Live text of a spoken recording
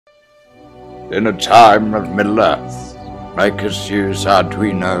In a time of Middle-earth, makers use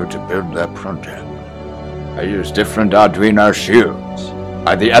Arduino to build their project. I use different Arduino shields,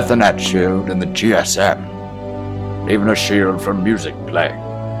 like the Ethernet shield and the GSM, even a shield from music playing.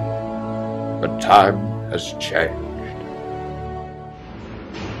 But time has changed.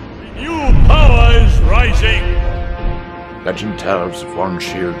 New power is rising! Legend tells of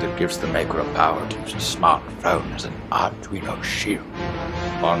 1Sheeld that gives the maker a power to use a smartphone as an Arduino shield.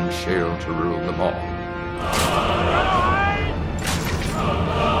 1Sheeld to rule them all.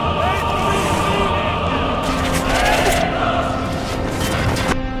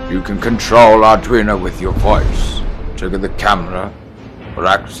 You can control Arduino with your voice, trigger the camera, or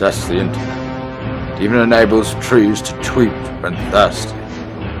access the internet. It even enables trees to tweet when thirsty.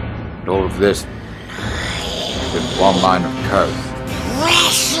 And all of this with one line of code.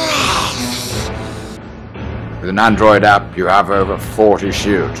 With an Android app, you have over 40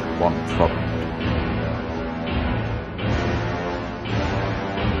 shields in one product.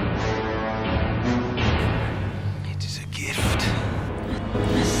 It is a gift.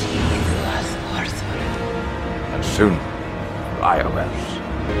 And soon, for iOS.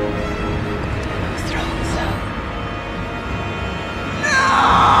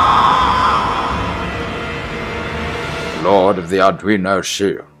 Lord of the Arduino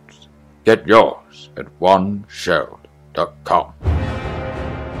Shields. Get yours at 1Sheeld.com.